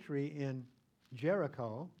incredible victory in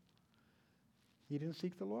Jericho. He didn't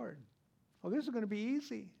seek the Lord. Oh, this is going to be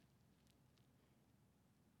easy.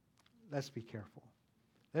 Let's be careful.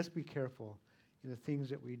 Let's be careful in the things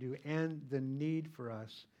that we do and the need for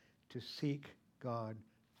us to seek God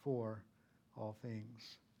for all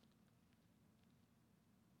things.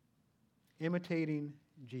 Imitating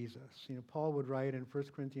Jesus. You know, Paul would write in 1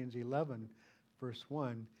 Corinthians 11, verse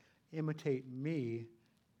 1, imitate me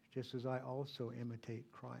just as I also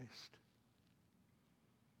imitate Christ.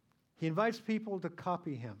 He invites people to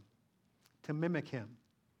copy him, to mimic him,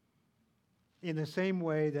 in the same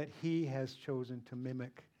way that he has chosen to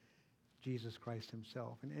mimic Jesus Christ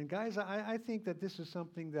himself. And guys, I think that this is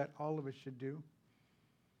something that all of us should do.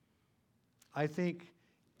 I think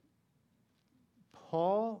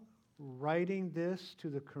Paul writing this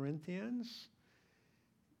to the Corinthians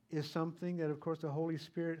is something that, of course, the Holy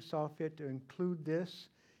Spirit saw fit to include this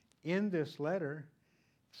in this letter.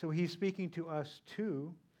 So he's speaking to us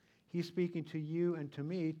too. He's speaking to you and to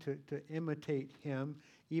me to imitate him,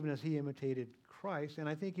 even as he imitated Christ. And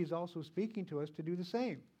I think he's also speaking to us to do the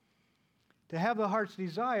same, to have the heart's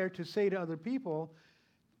desire to say to other people,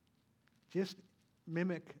 just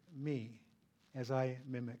mimic me as I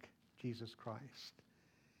mimic Jesus Christ.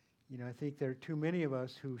 You know, I think there are too many of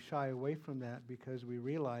us who shy away from that because we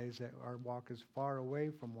realize that our walk is far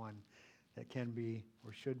away from one that can be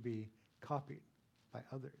or should be copied by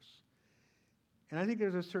others. And I think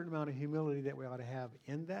there's a certain amount of humility that we ought to have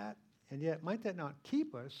in that, and yet might that not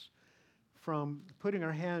keep us from putting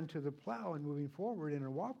our hand to the plow and moving forward in our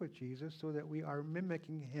walk with Jesus so that we are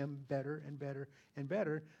mimicking him better and better and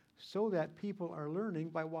better so that people are learning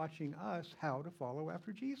by watching us how to follow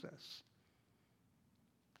after Jesus.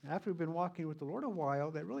 After we've been walking with the Lord a while,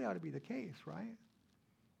 that really ought to be the case, right?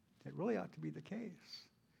 That really ought to be the case.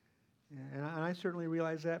 And I certainly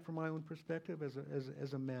realize that from my own perspective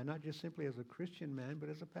as a man, not just simply as a Christian man, but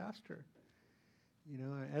as a pastor. You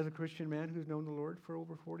know, as a Christian man who's known the Lord for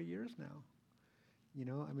over 40 years now. You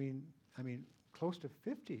know, I mean, close to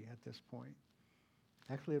 50 at this point.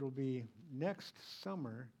 Actually, it'll be next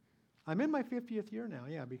summer. I'm in my 50th year now,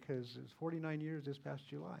 yeah, because it's 49 years this past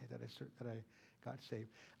July that I got saved.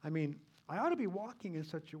 I mean, I ought to be walking in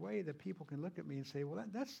such a way that people can look at me and say, well,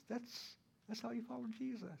 that's how you follow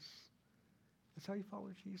Jesus. That's how you follow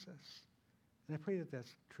Jesus. And I pray that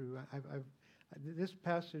that's true. This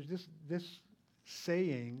passage, this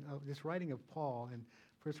saying, this writing of Paul in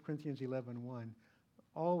 1 Corinthians 11:1,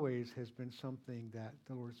 always has been something that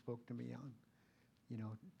the Lord spoke to me on. You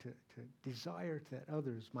know, to desire that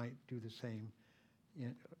others might do the same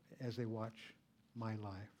as they watch my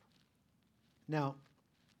life. Now,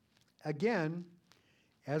 again,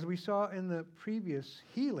 as we saw in the previous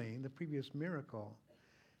healing, the previous miracle,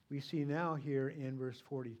 we see now here in verse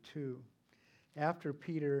 42, after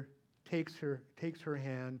Peter takes her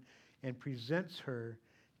hand and presents her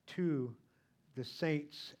to the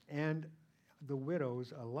saints and the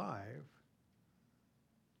widows alive,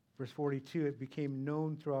 verse 42, it became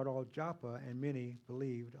known throughout all Joppa, and many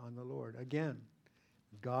believed on the Lord. Again,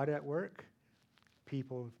 God at work,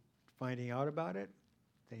 people finding out about it,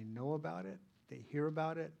 they know about it, they hear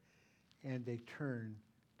about it, and they turn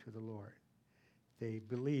to the Lord. They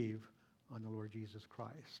believe on the Lord Jesus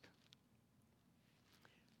Christ.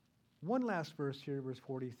 One last verse here, verse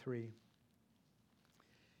 43.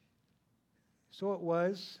 So it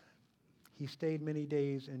was, he stayed many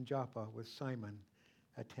days in Joppa with Simon,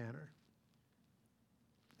 a tanner.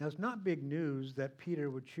 Now, it's not big news that Peter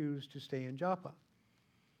would choose to stay in Joppa.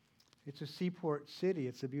 It's a seaport city.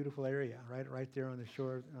 It's a beautiful area, right there on the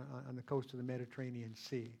shore, on the coast of the Mediterranean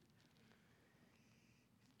Sea.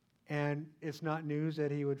 And it's not news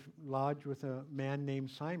that he would lodge with a man named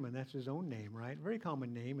Simon. That's his own name, right? Very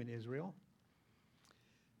common name in Israel.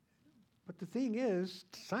 But the thing is,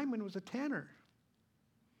 Simon was a tanner.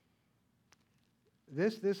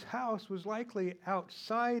 This house was likely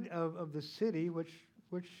outside of the city, which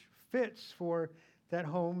fits for that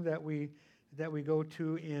home that we go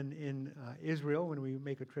to in Israel when we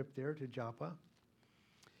make a trip there to Joppa.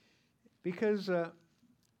 Because a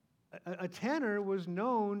tanner was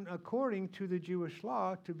known, according to the Jewish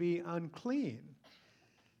law, to be unclean.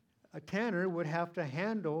 A tanner would have to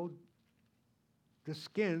handle the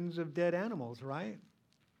skins of dead animals, right?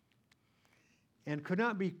 And could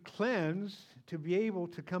not be cleansed to be able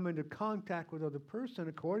to come into contact with other person,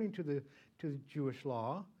 according to the Jewish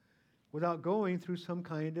law, without going through some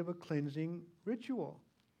kind of a cleansing ritual.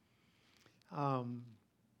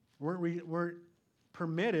 Weren't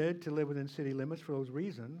permitted to live within city limits for those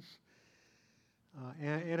reasons.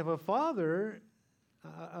 And if a father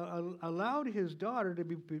allowed his daughter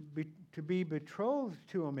to be betrothed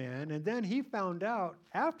to a man, and then he found out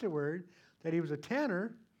afterward that he was a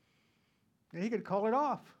tanner, and he could call it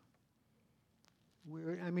off.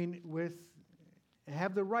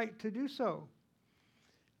 Have the right to do so.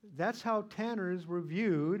 That's how tanners were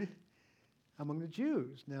viewed among the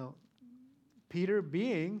Jews. Now, Peter,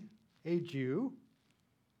 being a Jew,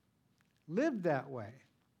 lived that way.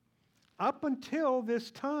 Up until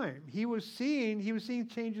this time, he was seeing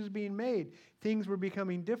changes being made. Things were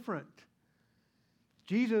becoming different.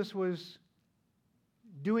 Jesus was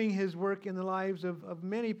doing his work in the lives of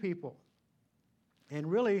many people. And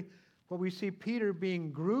really, what we see Peter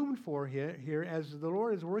being groomed for here, as the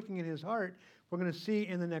Lord is working in his heart, we're going to see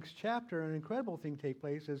in the next chapter an incredible thing take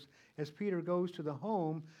place as Peter goes to the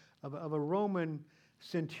home of a Roman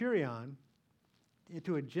centurion,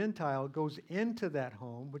 into a Gentile, goes into that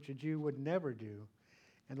home, which a Jew would never do.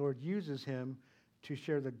 And the Lord uses him to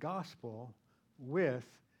share the gospel with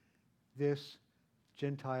this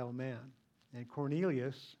Gentile man. And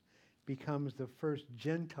Cornelius becomes the first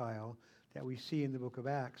Gentile that we see in the book of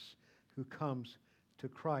Acts who comes to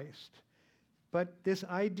Christ. But this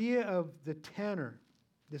idea of the tanner,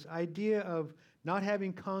 this idea of not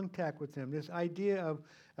having contact with them, this idea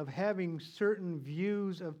of having certain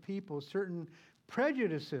views of people, certain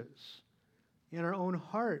prejudices in our own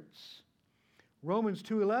hearts. Romans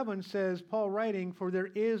 2:11 says, Paul writing, "For there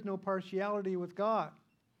is no partiality with God."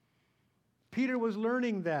 Peter was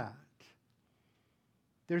learning that.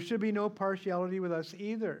 There should be no partiality with us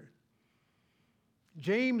either.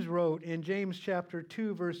 James wrote in James chapter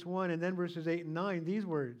 2, verse 1, and then verses 8 and 9, these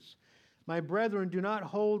words, "My brethren, do not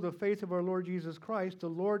hold the faith of our Lord Jesus Christ, the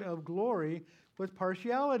Lord of glory, with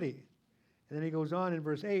partiality." And then he goes on in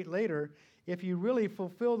verse 8 later, "If you really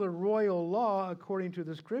fulfill the royal law according to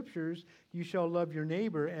the Scriptures, you shall love your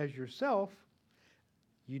neighbor as yourself.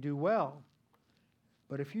 You do well.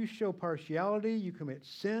 But if you show partiality, you commit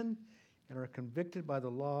sin and are convicted by the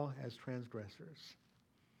law as transgressors."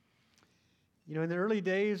 You know, in the early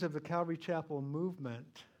days of the Calvary Chapel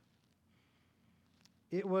movement,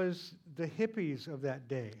 it was the hippies of that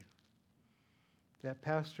day that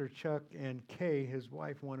Pastor Chuck and Kay, his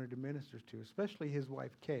wife, wanted to minister to, especially his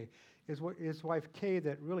wife Kay. His wife Kay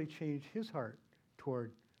that really changed his heart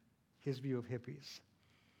toward his view of hippies.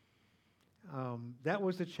 That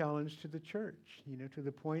was the challenge to the church, you know, to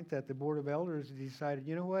the point that the board of elders decided,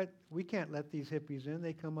 you know what, we can't let these hippies in.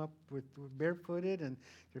 They come up with barefooted and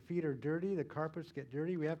their feet are dirty. The carpets get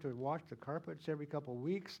dirty. We have to wash the carpets every couple of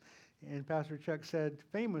weeks. And Pastor Chuck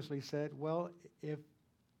famously said, well, if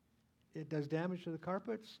it does damage to the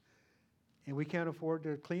carpets and we can't afford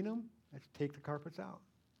to clean them, let's take the carpets out.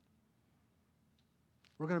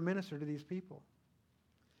 We're going to minister to these people.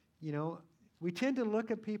 You know, we tend to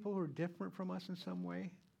look at people who are different from us in some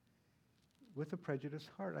way with a prejudiced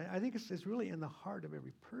heart. I think it's really in the heart of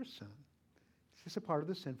every person. It's just a part of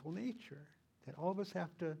the sinful nature that all of us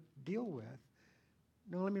have to deal with.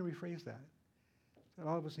 No, let me rephrase that. That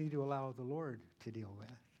all of us need to allow the Lord to deal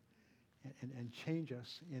with and change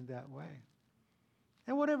us in that way.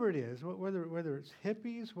 And whatever it is, whether it's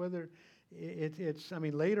hippies, whether it's, I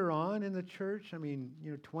mean, later on in the church, I mean,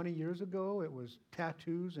 20 years ago, it was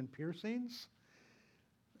tattoos and piercings.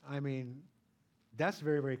 I mean, that's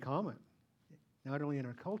very, very common, not only in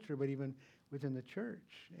our culture, but even within the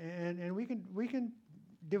church. And we can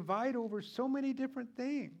divide over so many different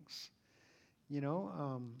things.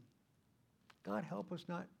 God help us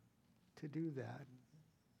not to do that.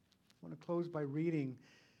 I want to close by reading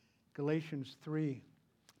Galatians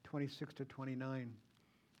 3:26 to 29,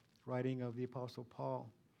 writing of the Apostle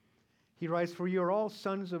Paul. He writes, "For you are all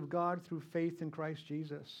sons of God through faith in Christ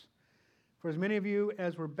Jesus. For as many of you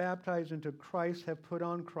as were baptized into Christ have put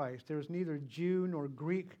on Christ. There is neither Jew nor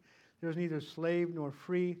Greek. There is neither slave nor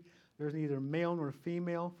free. There is neither male nor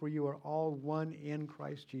female, for you are all one in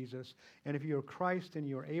Christ Jesus. And if you are Christ, then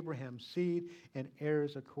you are Abraham's seed and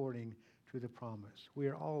heirs according to the promise." We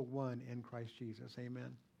are all one in Christ Jesus.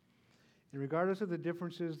 Amen. And regardless of the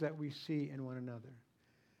differences that we see in one another,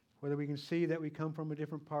 whether we can see that we come from a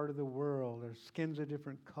different part of the world, our skin's a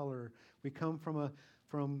different color, we come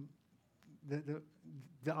from the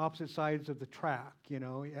opposite sides of the track,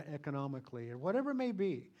 economically, or whatever it may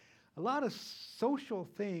be, a lot of social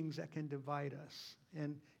things that can divide us.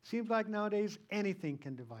 And it seems like nowadays anything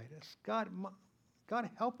can divide us. God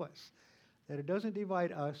help us that it doesn't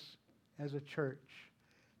divide us as a church,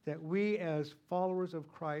 that we as followers of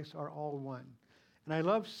Christ are all one. And I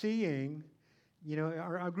love seeing,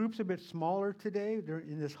 our group's a bit smaller today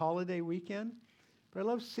in this holiday weekend, but I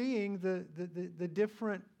love seeing the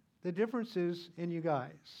differences in you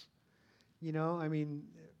guys. I mean,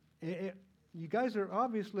 you guys are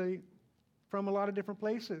obviously from a lot of different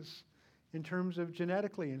places in terms of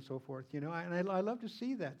genetically and so forth, and I love to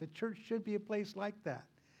see that. The church should be a place like that.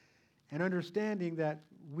 And understanding that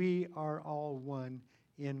we are all one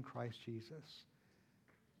in Christ Jesus.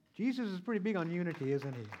 Jesus is pretty big on unity,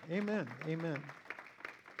 isn't he? Amen. Amen.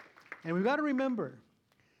 And we've got to remember,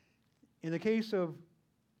 in the case of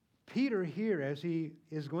Peter here, as he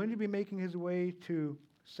is going to be making his way to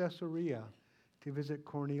Caesarea to visit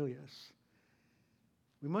Cornelius,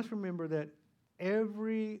 we must remember that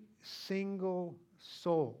every single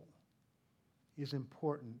soul is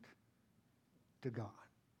important to God.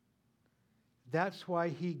 That's why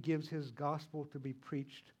he gives his gospel to be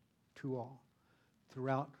preached to all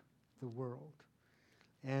throughout the world.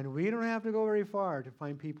 And we don't have to go very far to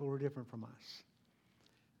find people who are different from us.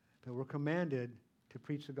 But we're commanded to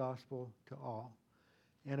preach the gospel to all.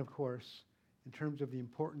 And of course, in terms of the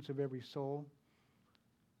importance of every soul,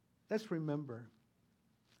 let's remember,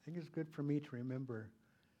 I think it's good for me to remember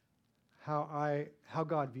how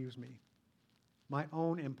God views me, my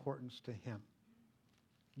own importance to him,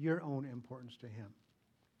 your own importance to him.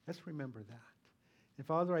 Let's remember that. And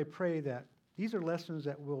Father, I pray that these are lessons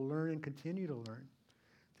that we'll learn and continue to learn,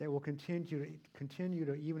 that we'll continue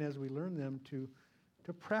to, even as we learn them, to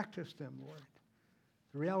practice them, Lord.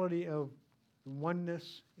 The reality of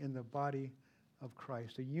oneness in the body of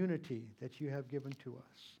Christ, the unity that you have given to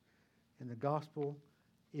us. And the gospel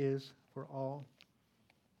is for all.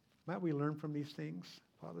 Might we learn from these things?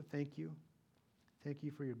 Father, thank you. Thank you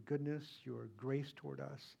for your goodness, your grace toward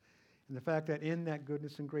us, and the fact that in that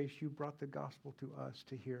goodness and grace you brought the gospel to us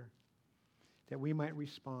to hear, that we might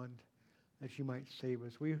respond, that you might save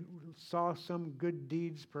us. We saw some good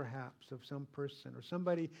deeds perhaps of some person, or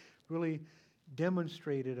somebody really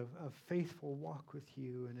demonstrated a faithful walk with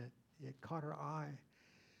you, and it caught our eye.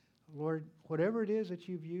 Lord, whatever it is that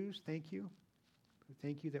you've used, thank you.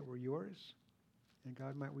 Thank you that we're yours. And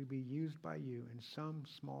God, might we be used by you in some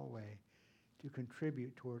small way to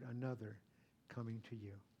contribute toward another coming to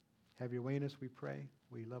you. Have your way in us, we pray.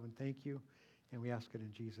 We love and thank you, and we ask it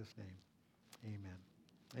in Jesus' name. Amen.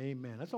 Amen. That's all.